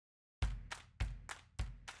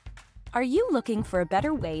Are you looking for a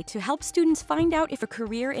better way to help students find out if a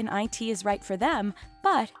career in IT is right for them,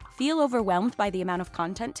 but feel overwhelmed by the amount of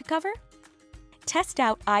content to cover?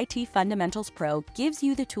 TestOut IT Fundamentals Pro gives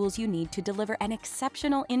you the tools you need to deliver an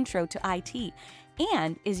exceptional intro to IT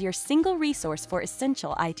and is your single resource for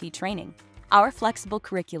essential IT training. Our flexible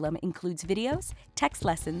curriculum includes videos, text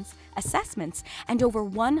lessons, assessments, and over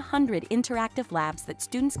 100 interactive labs that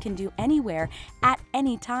students can do anywhere at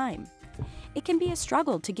any time. It can be a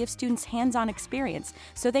struggle to give students hands-on experience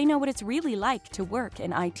so they know what it's really like to work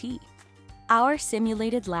in IT. Our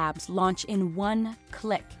simulated labs launch in one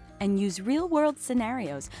click and use real-world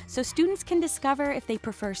scenarios so students can discover if they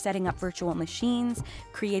prefer setting up virtual machines,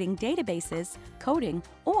 creating databases, coding,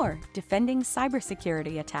 or defending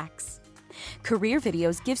cybersecurity attacks. Career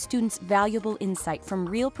videos give students valuable insight from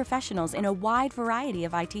real professionals in a wide variety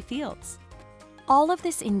of IT fields. All of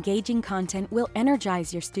this engaging content will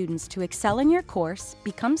energize your students to excel in your course,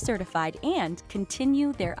 become certified, and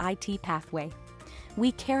continue their IT pathway.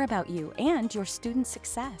 We care about you and your student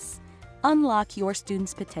success. Unlock your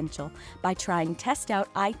students' potential by trying TestOut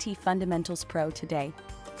IT Fundamentals Pro today.